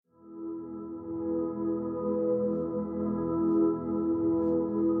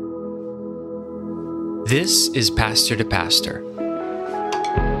This is Pastor to Pastor,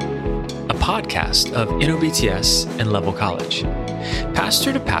 a podcast of NOBTS and Level College.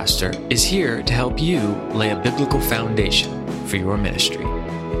 Pastor to Pastor is here to help you lay a biblical foundation for your ministry.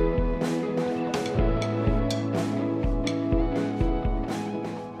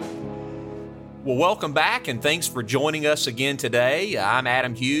 Well, welcome back, and thanks for joining us again today. I'm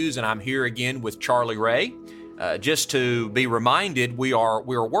Adam Hughes, and I'm here again with Charlie Ray. Just to be reminded, we are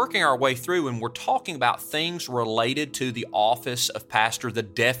working our way through, and we're talking about things related to the office of pastor, the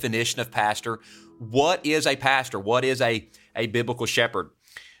definition of pastor. What is a pastor? What is a biblical shepherd?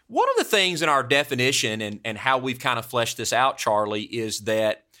 One of the things in our definition and how we've kind of fleshed this out, Charlie, is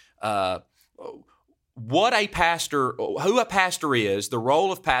that who a pastor is, the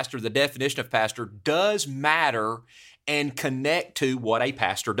role of pastor, the definition of pastor does matter and connect to what a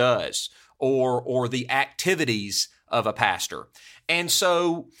pastor does or the activities of a pastor. And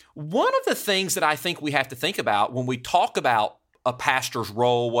so one of the things that I think we have to think about when we talk about a pastor's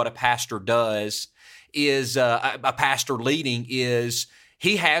role, what a pastor does, is a pastor leading is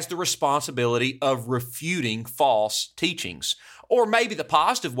he has the responsibility of refuting false teachings. Or maybe the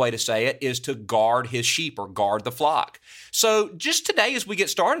positive way to say it is to guard his sheep or guard the flock. So just today as we get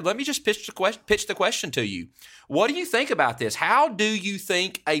started, let me just pitch the question to you. What do you think about this? How do you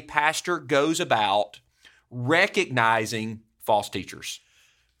think a pastor goes about recognizing false teachers?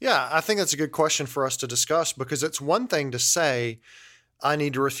 Yeah, I think that's a good question for us to discuss because it's one thing to say, I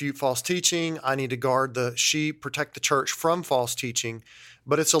need to refute false teaching, I need to guard the sheep, protect the church from false teaching,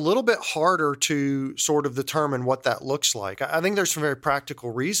 but it's a little bit harder to sort of determine what that looks like. I think there's some very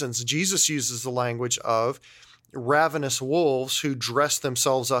practical reasons. Jesus uses the language of ravenous wolves who dress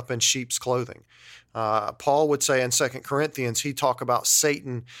themselves up in sheep's clothing. Paul would say in 2 Corinthians, he talk about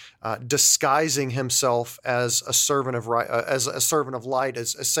Satan disguising himself as a servant of light,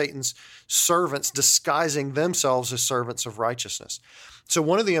 as Satan's servants disguising themselves as servants of righteousness. So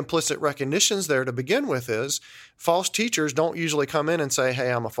one of the implicit recognitions there to begin with is false teachers don't usually come in and say,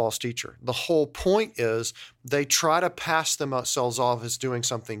 hey, I'm a false teacher. The whole point is they try to pass themselves off as doing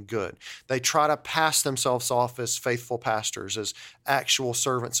something good. They try to pass themselves off as faithful pastors, as actual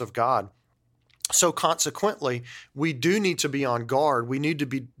servants of God. So consequently, we do need to be on guard. We need to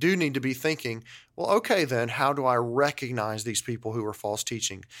be thinking, well, okay, then how do I recognize these people who are false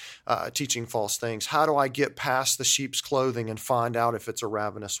teaching false things? How do I get past the sheep's clothing and find out if it's a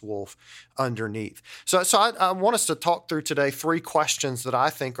ravenous wolf underneath? So I want us to talk through today 3 questions that I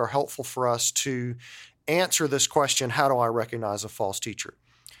think are helpful for us to answer this question, how do I recognize a false teacher?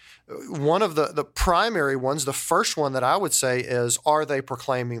 One of the primary ones, the first one that I would say is, are they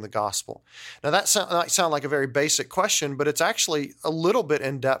proclaiming the gospel? Now that might sound like a very basic question, but it's actually a little bit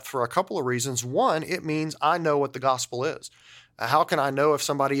in depth for a couple of reasons. One, it means I know what the gospel is. How can I know if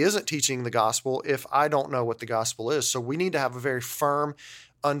somebody isn't teaching the gospel if I don't know what the gospel is? So we need to have a very firm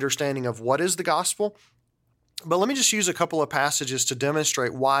understanding of what is the gospel. But let me just use a couple of passages to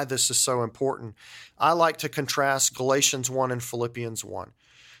demonstrate why this is so important. I like to contrast Galatians 1 and Philippians 1.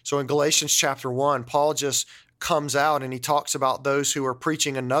 So in Galatians chapter 1, Paul just comes out and he talks about those who are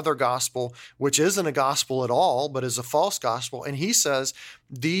preaching another gospel, which isn't a gospel at all, but is a false gospel. And he says,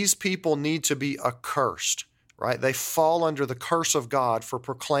 these people need to be accursed, right? They fall under the curse of God for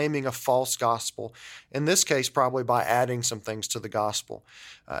proclaiming a false gospel. In this case, probably by adding some things to the gospel.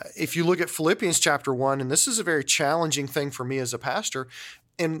 If you look at Philippians chapter 1, and this is a very challenging thing for me as a pastor,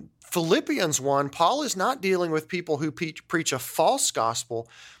 in Philippians 1, Paul is not dealing with people who preach a false gospel,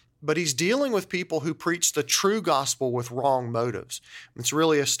 but he's dealing with people who preach the true gospel with wrong motives. It's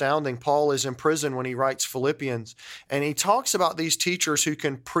really astounding. Paul is in prison when he writes Philippians, and he talks about these teachers who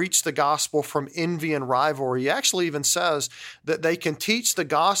can preach the gospel from envy and rivalry. He actually even says that they can teach the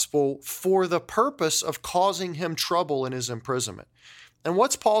gospel for the purpose of causing him trouble in his imprisonment. And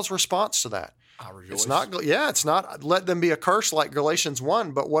what's Paul's response to that? I rejoice. It's not let them be accursed like Galatians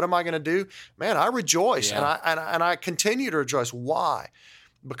 1, but what am I going to do? Man, I rejoice and I continue to rejoice. Why?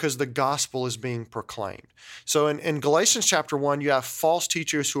 Because the gospel is being proclaimed. So in Galatians chapter 1, you have false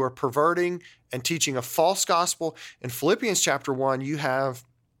teachers who are perverting and teaching a false gospel. In Philippians chapter 1, you have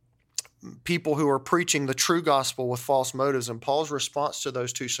people who are preaching the true gospel with false motives, and Paul's response to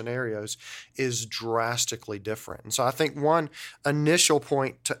those two scenarios is drastically different. And so I think one initial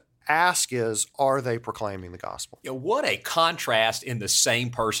point to ask is, are they proclaiming the gospel? Yeah, what a contrast in the same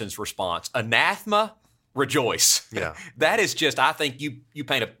person's response. Anathema, rejoice. Yeah. That is just, I think you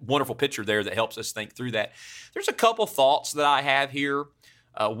paint a wonderful picture there that helps us think through that. There's a couple thoughts that I have here.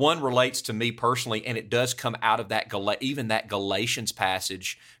 One relates to me personally, and it does come out of that even that Galatians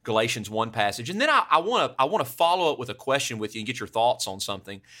passage, Galatians 1 passage. And then I want to follow up with a question with you and get your thoughts on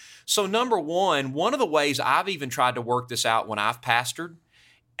something. So number one of the ways I've even tried to work this out when I've pastored,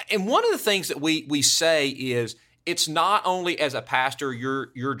 and one of the things that we say is it's not only as a pastor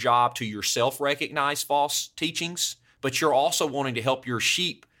your job to yourself recognize false teachings, but you're also wanting to help your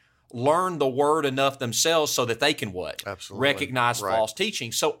sheep learn the word enough themselves so that they can what? Absolutely. Recognize false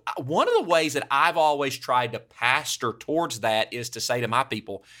teaching. So one of the ways that I've always tried to pastor towards that is to say to my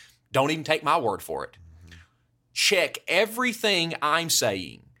people, don't even take my word for it. Mm-hmm. Check everything I'm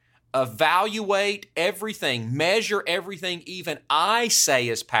saying. Evaluate everything. Measure everything even I say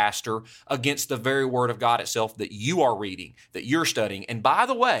as pastor against the very word of God itself that you are reading, that you're studying. And by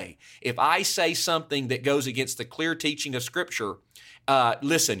the way, if I say something that goes against the clear teaching of Scripture,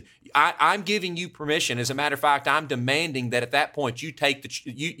 listen, I'm giving you permission. As a matter of fact, I'm demanding that at that point you take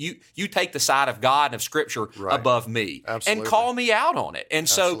you take the side of God and of Scripture above me. Absolutely. And call me out on it. And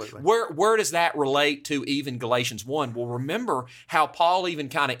so Absolutely. where does that relate to even Galatians 1? Well, remember how Paul even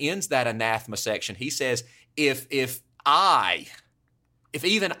kind of ends that anathema section. He says, if even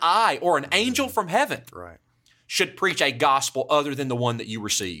I or an angel from heaven should preach a gospel other than the one that you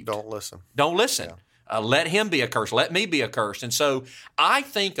received. Don't listen. Don't listen. Yeah. Let him be accursed. Let me be accursed. And so I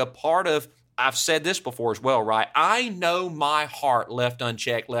think a part of, I've said this before as well, right? I know my heart left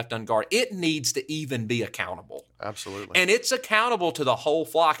unchecked, left unguarded. It needs to even be accountable. Absolutely. And it's accountable to the whole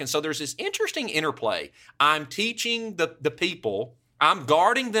flock. And so there's this interesting interplay. I'm teaching the people, I'm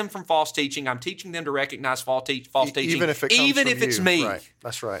guarding them from false teaching. I'm teaching them to recognize false teaching, even if it comes from it's you. me. Right.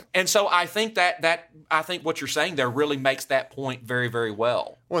 That's right. And so I think that I think what you're saying there really makes that point very, very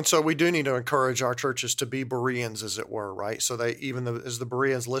well. Well, and so we do need to encourage our churches to be Bereans, as it were, right? So they as the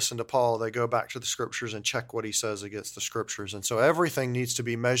Bereans listen to Paul, they go back to the Scriptures and check what he says against the Scriptures. And so everything needs to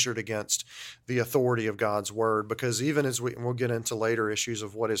be measured against the authority of God's Word, because even as and we'll get into later issues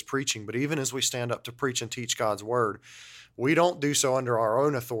of what is preaching, but even as we stand up to preach and teach God's Word, we don't do so under our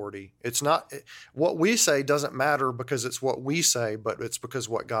own authority. It's not what we say doesn't matter because it's what we say, but it's because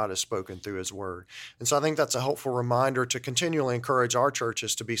what God has spoken through His Word. And so I think that's a helpful reminder to continually encourage our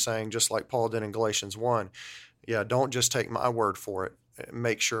churches to be saying, just like Paul did in Galatians 1, don't just take my word for it.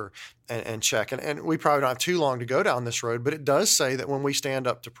 Make sure and check. And we probably don't have too long to go down this road, but it does say that when we stand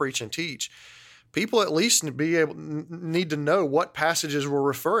up to preach and teach, people at least need to know what passages we're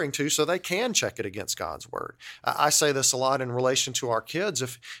referring to so they can check it against God's Word. I say this a lot in relation to our kids.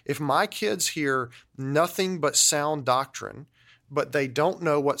 If my kids hear nothing but sound doctrine, but they don't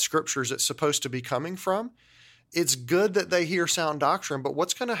know what Scriptures it's supposed to be coming from, it's good that they hear sound doctrine, but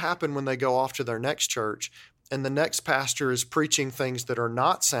what's going to happen when they go off to their next church and the next pastor is preaching things that are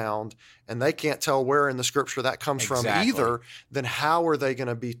not sound and they can't tell where in the Scripture that comes from either, then how are they going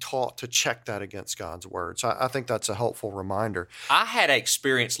to be taught to check that against God's Word? So I think that's a helpful reminder. I had an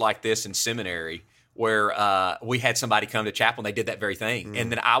experience like this in seminary where we had somebody come to chapel and they did that very thing. And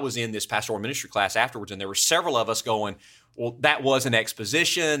then I was in this pastoral ministry class afterwards, and there were several of us going, well, that was an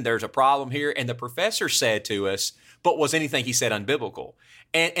exposition. There's a problem here. And the professor said to us, but was anything he said unbiblical?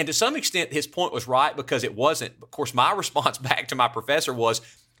 And to some extent, his point was right because it wasn't. Of course, my response back to my professor was,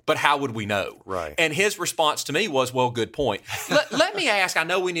 but how would we know? Right. And his response to me was, well, good point. Let me ask, I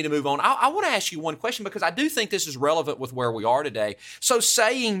know we need to move on. I want to ask you one question because I do think this is relevant with where we are today. So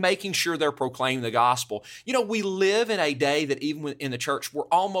making sure they're proclaiming the gospel. You know, we live in a day that even in the church where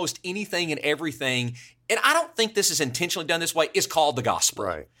almost anything and everything, and I don't think this is intentionally done this way, is called the gospel.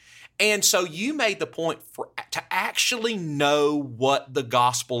 Right. And so you made the point to actually know what the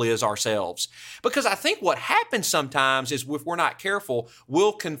gospel is ourselves. Because I think what happens sometimes is if we're not careful,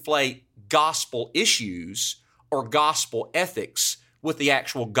 we'll conflate gospel issues or gospel ethics with the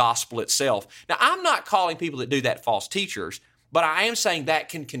actual gospel itself. Now, I'm not calling people that do that false teachers, but I am saying that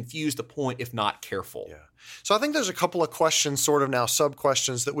can confuse the point if not careful. Yeah. So I think there's a couple of questions, sort of now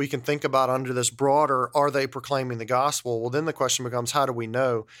sub-questions that we can think about under this broader, are they proclaiming the gospel? Well, then the question becomes, how do we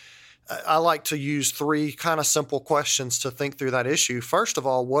know? I like to use three kind of simple questions to think through that issue. First of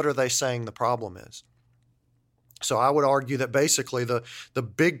all, what are they saying the problem is? So I would argue that basically the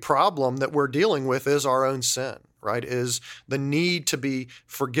big problem that we're dealing with is our own sin, right? Is the need to be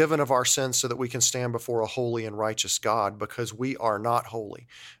forgiven of our sins so that we can stand before a holy and righteous God, because we are not holy.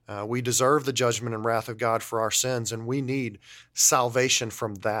 We deserve the judgment and wrath of God for our sins, and we need salvation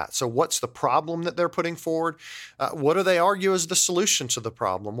from that. So what's the problem that they're putting forward? What do they argue is the solution to the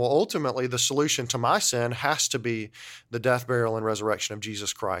problem? Well, ultimately, the solution to my sin has to be the death, burial, and resurrection of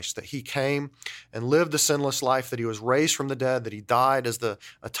Jesus Christ, that He came and lived the sinless life, that He was raised from the dead, that He died as the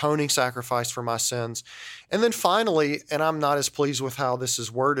atoning sacrifice for my sins. And then finally, finally, and I'm not as pleased with how this is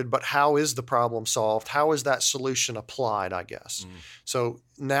worded, but how is the problem solved? How is that solution applied, I guess? So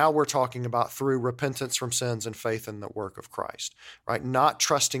now we're talking about through repentance from sins and faith in the work of Christ, right? Not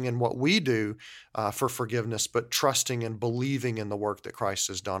trusting in what we do for forgiveness, but trusting and believing in the work that Christ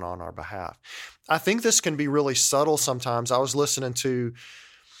has done on our behalf. I think this can be really subtle sometimes. I was listening to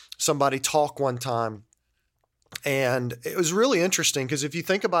somebody talk one time, and it was really interesting because if you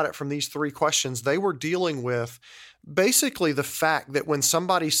think about it from these three questions, they were dealing with basically the fact that when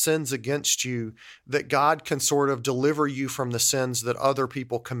somebody sins against you, that God can sort of deliver you from the sins that other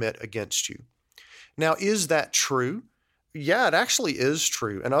people commit against you. Now, is that true? Yeah, it actually is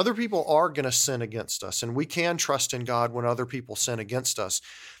true. And other people are going to sin against us, and we can trust in God when other people sin against us.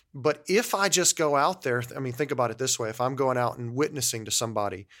 But if I just go out there, I mean, think about it this way. If I'm going out and witnessing to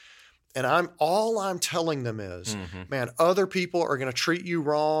somebody, and I'm telling them is, man, other people are going to treat you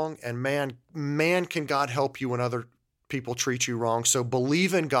wrong, and man, can God help you when other people treat you wrong. So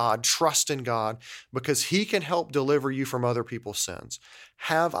believe in God, trust in God, because He can help deliver you from other people's sins.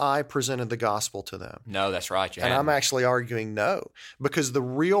 Have I presented the gospel to them? No, that's right. And I'm actually arguing no, because the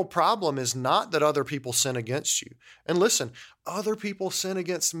real problem is not that other people sin against you. And listen, other people sin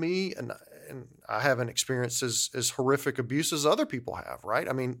against me, and I haven't experienced as horrific abuse as other people have, right?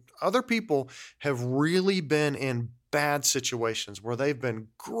 I mean, other people have really been in bad situations where they've been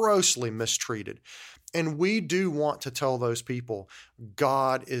grossly mistreated. And we do want to tell those people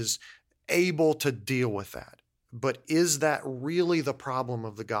God is able to deal with that. But is that really the problem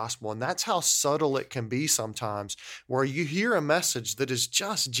of the gospel? And that's how subtle it can be sometimes, where you hear a message that is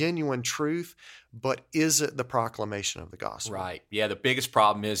just genuine truth, but is it the proclamation of the gospel? Right. Yeah, the biggest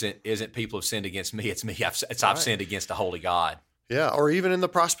problem isn't people have sinned against me. It's me. I've sinned against the holy God. Yeah, or even in the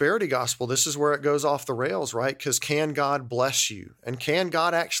prosperity gospel, this is where it goes off the rails, right? Because can God bless you? And can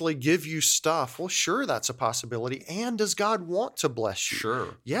God actually give you stuff? Well, sure, that's a possibility. And does God want to bless you?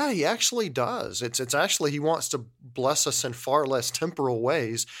 Sure. Yeah, He actually does. It's actually, He wants to bless us in far less temporal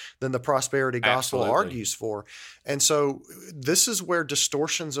ways than the prosperity gospel argues for. And so this is where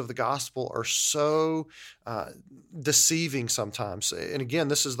distortions of the gospel are so deceiving sometimes. And again,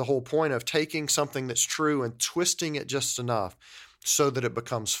 this is the whole point of taking something that's true and twisting it just enough so that it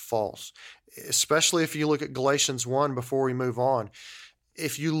becomes false. Especially if you look at Galatians 1 before we move on.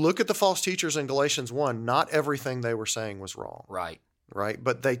 If you look at the false teachers in Galatians 1, not everything they were saying was wrong. Right?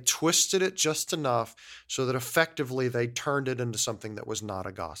 But they twisted it just enough so that effectively they turned it into something that was not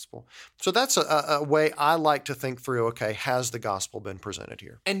a gospel. So that's a way I like to think through, okay, has the gospel been presented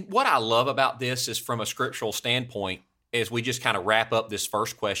here? And what I love about this is from a scriptural standpoint, as we just kind of wrap up this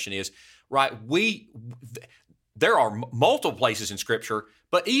first question is, right, there are multiple places in Scripture,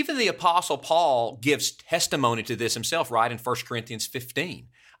 but even the Apostle Paul gives testimony to this himself, right, in 1 Corinthians 15.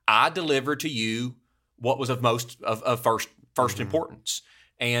 I delivered to you what was of first importance.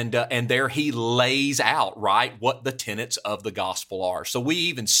 And there he lays out, right, what the tenets of the gospel are. So we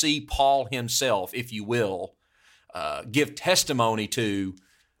even see Paul himself, if you will, give testimony to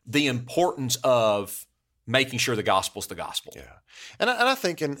the importance of making sure the gospel's the gospel. Yeah. And I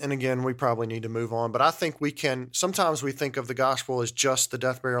think, and again, we probably need to move on, but I think sometimes we think of the gospel as just the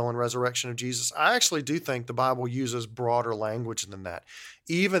death, burial, and resurrection of Jesus. I actually do think the Bible uses broader language than that.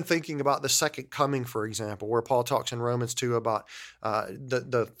 Even thinking about the second coming, for example, where Paul talks in Romans 2 about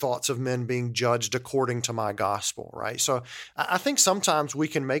the thoughts of men being judged according to my gospel, right? So I think sometimes we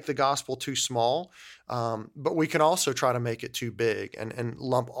can make the gospel too small, but we can also try to make it too big and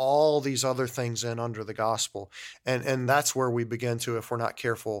lump all these other things in under the gospel. And that's where we begin to, if we're not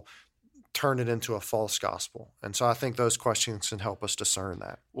careful, turn it into a false gospel. And so I think those questions can help us discern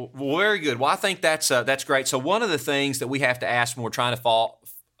that. Well, very good. Well, I think that's great. So one of the things that we have to ask when we're trying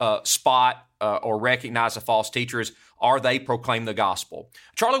to spot or recognize a false teacher is, are they proclaim the gospel?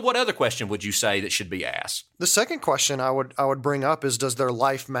 Charlie, what other question would you say that should be asked? The second question I would bring up is, does their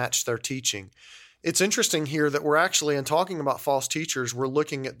life match their teaching? It's interesting here that we're actually, in talking about false teachers, we're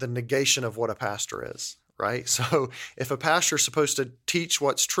looking at the negation of what a pastor is. Right? So if a pastor is supposed to teach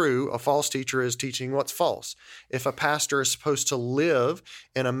what's true, a false teacher is teaching what's false. If a pastor is supposed to live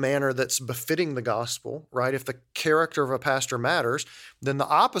in a manner that's befitting the gospel, right? If the character of a pastor matters, then the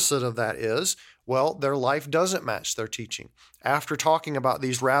opposite of that is, well, their life doesn't match their teaching. After talking about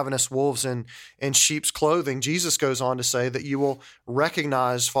these ravenous wolves in sheep's clothing, Jesus goes on to say that you will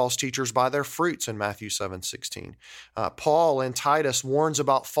recognize false teachers by their fruits in Matthew 7:16. Paul in Titus warns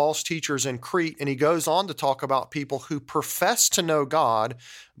about false teachers in Crete, and he goes on to talk about people who profess to know God,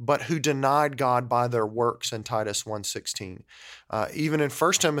 but who denied God by their works in Titus 1:16. Even in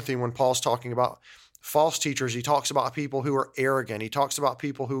 1 Timothy, when Paul's talking about false teachers. He talks about people who are arrogant. He talks about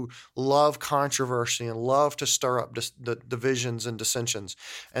people who love controversy and love to stir up the divisions and dissensions.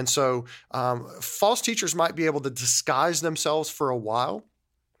 And so false teachers might be able to disguise themselves for a while,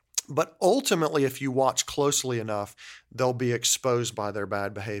 but ultimately, if you watch closely enough, they'll be exposed by their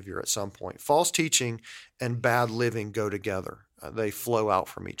bad behavior at some point. False teaching and bad living go together. They flow out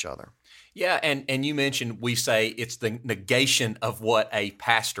from each other. Yeah, and you mentioned we say it's the negation of what a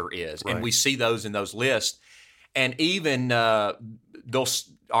pastor is, Right. and we see those in those lists. And even our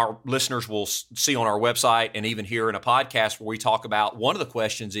listeners will see on our website and even here in a podcast where we talk about one of the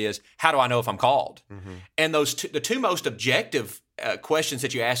questions is, how do I know if I'm called? Mm-hmm. And the two most objective questions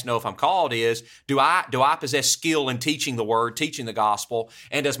that you ask to know if I'm called is, do I possess skill in teaching the word, teaching the gospel,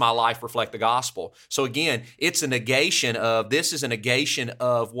 and does my life reflect the gospel? So again, this is a negation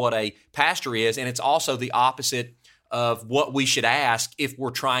of what a pastor is, and it's also the opposite of what we should ask if we're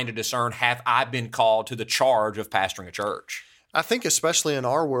trying to discern, have I been called to the charge of pastoring a church? I think especially in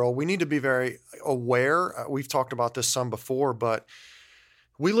our world, we need to be very aware. We've talked about this some before, but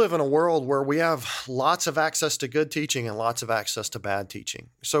we live in a world where we have lots of access to good teaching and lots of access to bad teaching.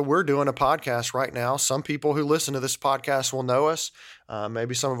 So we're doing a podcast right now. Some people who listen to this podcast will know us.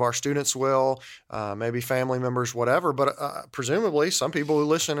 Maybe some of our students will, maybe family members, whatever. But presumably some people who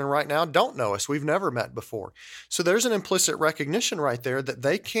listen in right now don't know us. We've never met before. So there's an implicit recognition right there that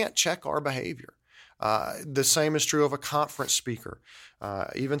they can't check our behavior. The same is true of a conference speaker,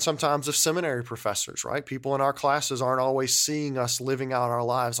 even sometimes of seminary professors, right? People in our classes aren't always seeing us living out our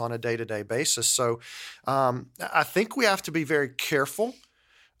lives on a day-to-day basis. So I think we have to be very careful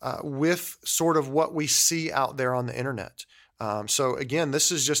with sort of what we see out there on the internet. So again,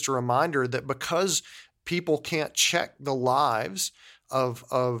 this is just a reminder that because people can't check the lives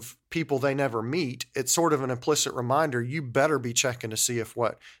of people they never meet, it's sort of an implicit reminder, you better be checking to see if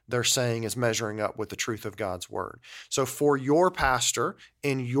what they're saying is measuring up with the truth of God's word. So for your pastor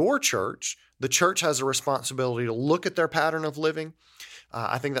in your church, the church has a responsibility to look at their pattern of living.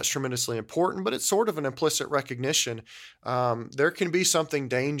 I think that's tremendously important, but it's sort of an implicit recognition. There can be something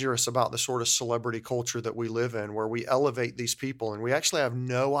dangerous about the sort of celebrity culture that we live in, where we elevate these people and we actually have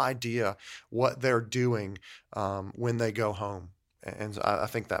no idea what they're doing when they go home. And I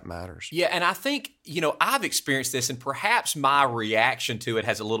think that matters. Yeah, and I think, I've experienced this, and perhaps my reaction to it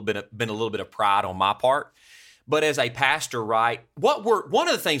has been a little bit of pride on my part. But as a pastor, right, one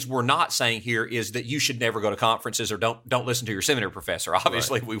of the things we're not saying here is that you should never go to conferences or don't listen to your seminary professor.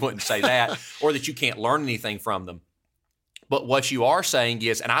 Obviously, we wouldn't say that, or that you can't learn anything from them. But what you are saying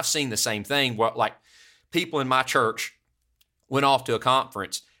is, and I've seen the same thing, like people in my church went off to a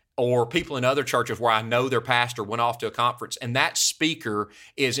conference, or people in other churches where I know their pastor went off to a conference, and that speaker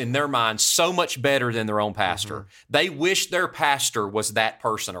is in their mind so much better than their own pastor. Mm-hmm. They wish their pastor was that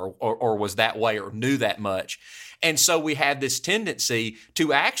person or was that way or knew that much. And so we have this tendency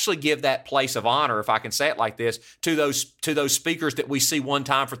to actually give that place of honor, if I can say it like this, to those speakers that we see one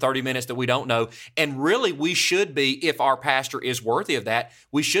time for 30 minutes that we don't know. And really, we should be, if our pastor is worthy of that,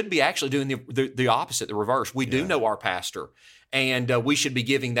 we should be actually doing the opposite, the reverse. We do know our pastor, and we should be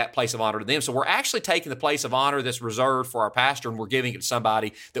giving that place of honor to them. So we're actually taking the place of honor that's reserved for our pastor, and we're giving it to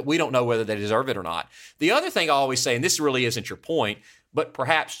somebody that we don't know whether they deserve it or not. The other thing I always say, and this really isn't your point, but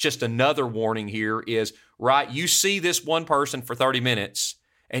perhaps just another warning here is, right, you see this one person for 30 minutes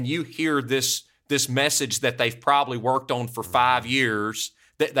and you hear this message that they've probably worked on for 5 years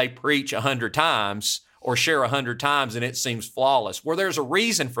that they preach 100 times or share 100 times, and it seems flawless. Well, there's a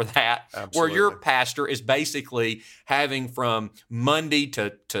reason for that. Absolutely. Where your pastor is basically having from Monday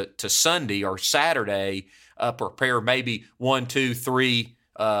to Sunday or Saturday prepare maybe 1, 2, 3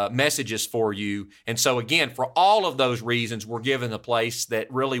 messages for you. And so again, for all of those reasons, we're given the place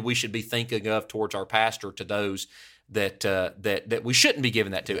that really we should be thinking of towards our pastor, to those that we shouldn't be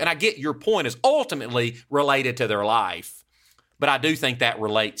giving that to. And I get your point is ultimately related to their life, but I do think that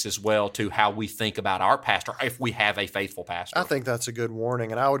relates as well to how we think about our pastor if we have a faithful pastor. I think that's a good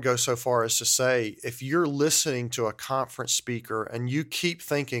warning. And I would go so far as to say, if you're listening to a conference speaker and you keep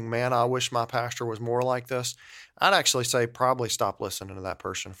thinking, man, I wish my pastor was more like this, I'd actually say probably stop listening to that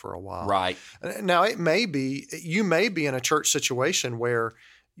person for a while. Right. Now, you may be in a church situation where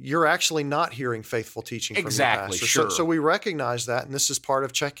you're actually not hearing faithful teaching from your pastor. Sure. So we recognize that, and this is part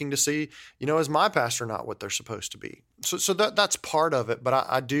of checking to see, is my pastor not what they're supposed to be? So that's part of it. But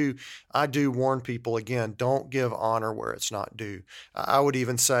I do warn people, again, don't give honor where it's not due. I would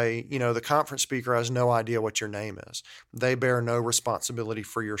even say, the conference speaker has no idea what your name is. They bear no responsibility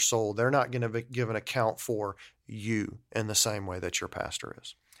for your soul. They're not going to give an account for you in the same way that your pastor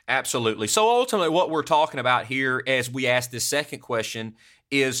is. Absolutely. So ultimately what we're talking about here as we ask this second question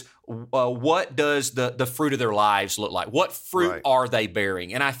is what does the fruit of their lives look like? What fruit are they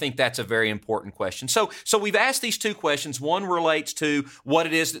bearing? And I think that's a very important question. So we've asked these two questions. One relates to what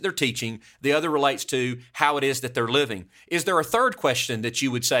it is that they're teaching. The other relates to how it is that they're living. Is there a third question that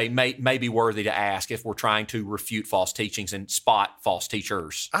you would say may be worthy to ask if we're trying to refute false teachings and spot false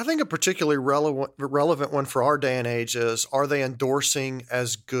teachers? I think a particularly relevant one for our day and age is, are they endorsing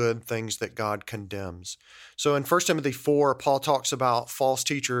as good things that God condemns? So in 1 Timothy 4, Paul talks about false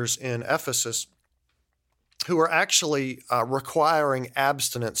teachers in Ephesus who are actually requiring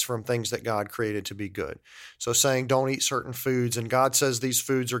abstinence from things that God created to be good. So saying don't eat certain foods, and God says these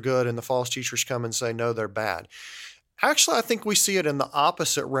foods are good, and the false teachers come and say, no, they're bad. Actually, I think we see it in the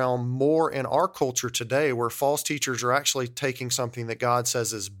opposite realm more in our culture today, where false teachers are actually taking something that God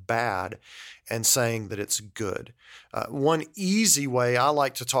says is bad and saying that it's good. One easy way I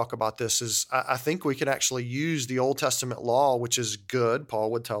like to talk about this is I think we could actually use the Old Testament law, which is good,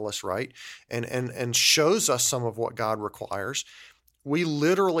 Paul would tell us, right? And shows us some of what God requires. We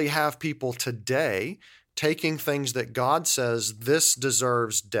literally have people today taking things that God says this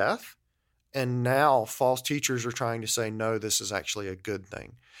deserves death, and now false teachers are trying to say, no, this is actually a good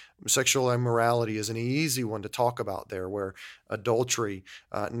thing. Sexual immorality is an easy one to talk about there, where adultery,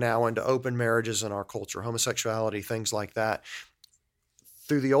 now into open marriages in our culture, homosexuality, things like that.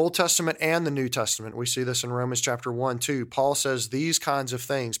 Through the Old Testament and the New Testament, we see this in Romans chapter 1, 2. Paul says these kinds of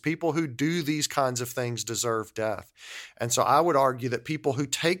things, people who do these kinds of things deserve death. And so I would argue that people who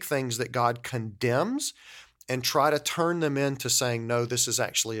take things that God condemns and try to turn them into saying, no, this is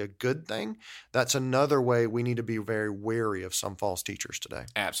actually a good thing, that's another way we need to be very wary of some false teachers today.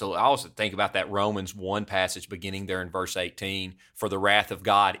 Absolutely. I also think about that Romans 1 passage beginning there in verse 18, for the wrath of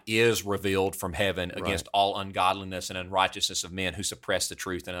God is revealed from heaven against all ungodliness and unrighteousness of men who suppress the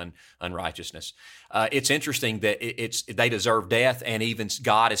truth and unrighteousness. It's interesting that they deserve death, and even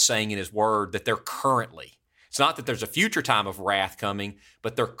God is saying in his word that they're currently, it's not that there's a future time of wrath coming,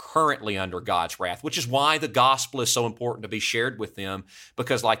 but they're currently under God's wrath, which is why the gospel is so important to be shared with them,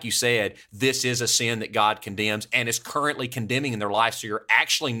 because like you said, this is a sin that God condemns and is currently condemning in their life. So you're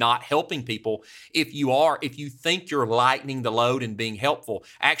actually not helping people. If you think you're lightening the load and being helpful,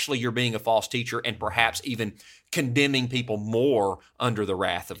 actually you're being a false teacher and perhaps even condemning people more under the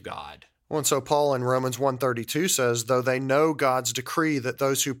wrath of God. Well, and so Paul in Romans 1:32 says, though they know God's decree that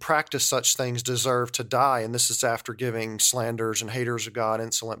those who practice such things deserve to die, and this is after giving slanders and haters of God,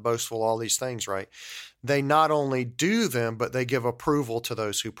 insolent, boastful, all these things, right? They not only do them, but they give approval to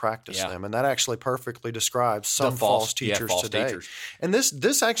those who practice them. And that actually perfectly describes some false teachers today. Teachers. And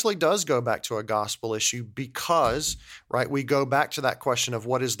this actually does go back to a gospel issue because, right, we go back to that question of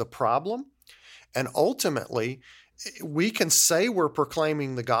what is the problem? And ultimately, we can say we're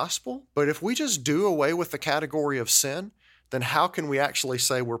proclaiming the gospel, but if we just do away with the category of sin, then how can we actually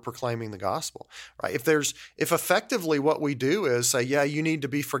say we're proclaiming the gospel, right? If effectively what we do is say, yeah, you need to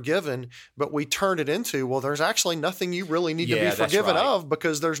be forgiven, but we turn it into, well, there's actually nothing you really need to be forgiven of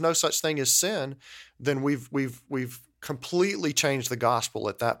because there's no such thing as sin, then we've completely changed the gospel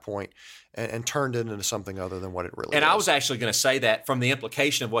at that point and turned it into something other than what it really is. And I was actually going to say that from the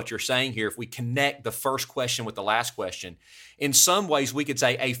implication of what you're saying here, if we connect the first question with the last question, in some ways we could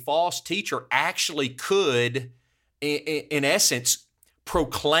say a false teacher actually could, in essence,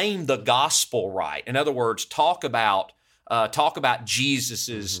 proclaim the gospel right. In other words, talk about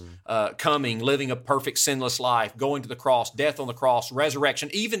Jesus's coming, living a perfect sinless life, going to the cross, death on the cross, resurrection,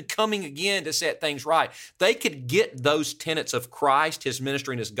 even coming again to set things right. They could get those tenets of Christ, his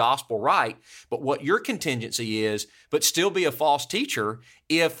ministry, and his gospel right. But what your contingency is, but still be a false teacher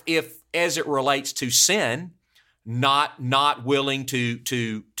if as it relates to sin, not willing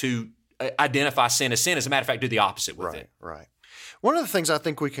to identify sin as sin. As a matter of fact, do the opposite with it. Right. One of the things I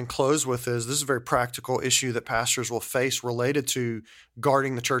think we can close with is this is a very practical issue that pastors will face related to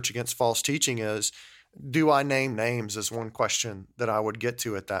guarding the church against false teaching is, do I name names is one question that I would get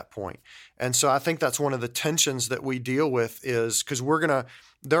to at that point. And so I think that's one of the tensions that we deal with is because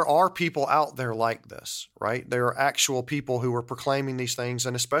there are people out there like this, right? There are actual people who are proclaiming these things.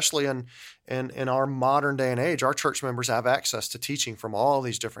 And especially in our modern day and age, our church members have access to teaching from all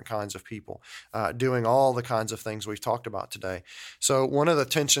these different kinds of people, doing all the kinds of things we've talked about today. So one of the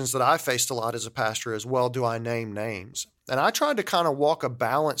tensions that I faced a lot as a pastor is, well, do I name names? And I tried to kind of walk a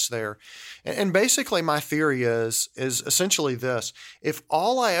balance there. And basically my theory is essentially this: if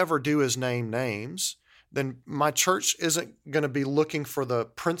all I ever do is name names, then my church isn't going to be looking for the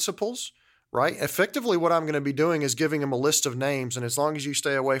principles right? Effectively, what I'm going to be doing is giving them a list of names, and as long as you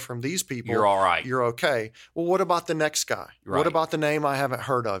stay away from these people, you're all right. You're okay. Well, what about the next guy? Right. What about the name I haven't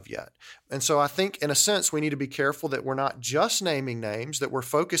heard of yet? And so I think, in a sense, we need to be careful that we're not just naming names, that we're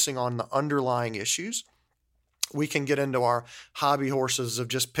focusing on the underlying issues. We can get into our hobby horses of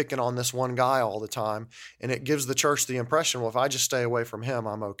just picking on this one guy all the time, and it gives the church the impression, well, if I just stay away from him,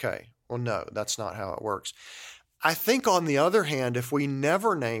 I'm okay. Well, no, that's not how it works. I think, on the other hand, if we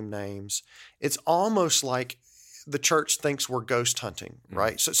never name names, it's almost like the church thinks we're ghost hunting,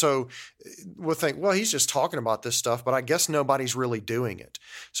 right? So we'll think, well, he's just talking about this stuff, but I guess nobody's really doing it.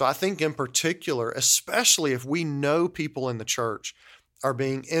 So I think in particular, especially if we know people in the church are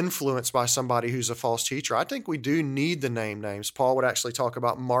being influenced by somebody who's a false teacher, I think we do need the names. Paul would actually talk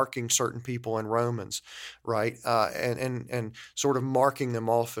about marking certain people in Romans, right? And sort of marking them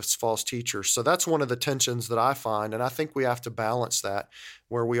off as false teachers. So that's one of the tensions that I find, and I think we have to balance that,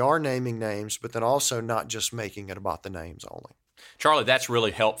 where we are naming names, but then also not just making it about the names only. Charlie, that's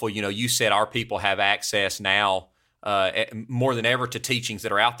really helpful. You said our people have access now more than ever to teachings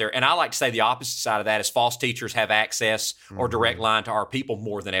that are out there. And I like to say the opposite side of that is false teachers have access or direct line to our people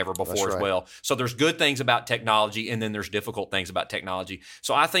more than ever before as well. So there's good things about technology, and then there's difficult things about technology.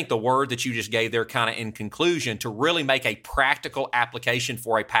 So I think the word that you just gave there kind of in conclusion to really make a practical application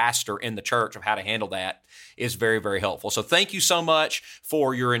for a pastor in the church of how to handle that is very, very helpful. So thank you so much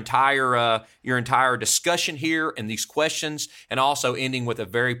for your entire discussion here and these questions, and also ending with a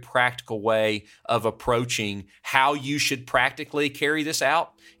very practical way of approaching how you should practically carry this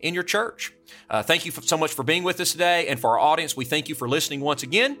out in your church. Thank you so much for being with us today. And for our audience, we thank you for listening once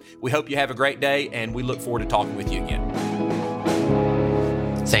again. We hope you have a great day, and we look forward to talking with you again.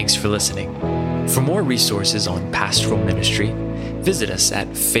 Thanks for listening. For more resources on pastoral ministry, visit us at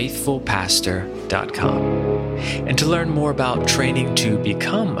faithfulpastor.com. And to learn more about training to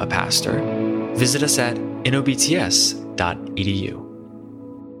become a pastor, visit us at nobts.edu.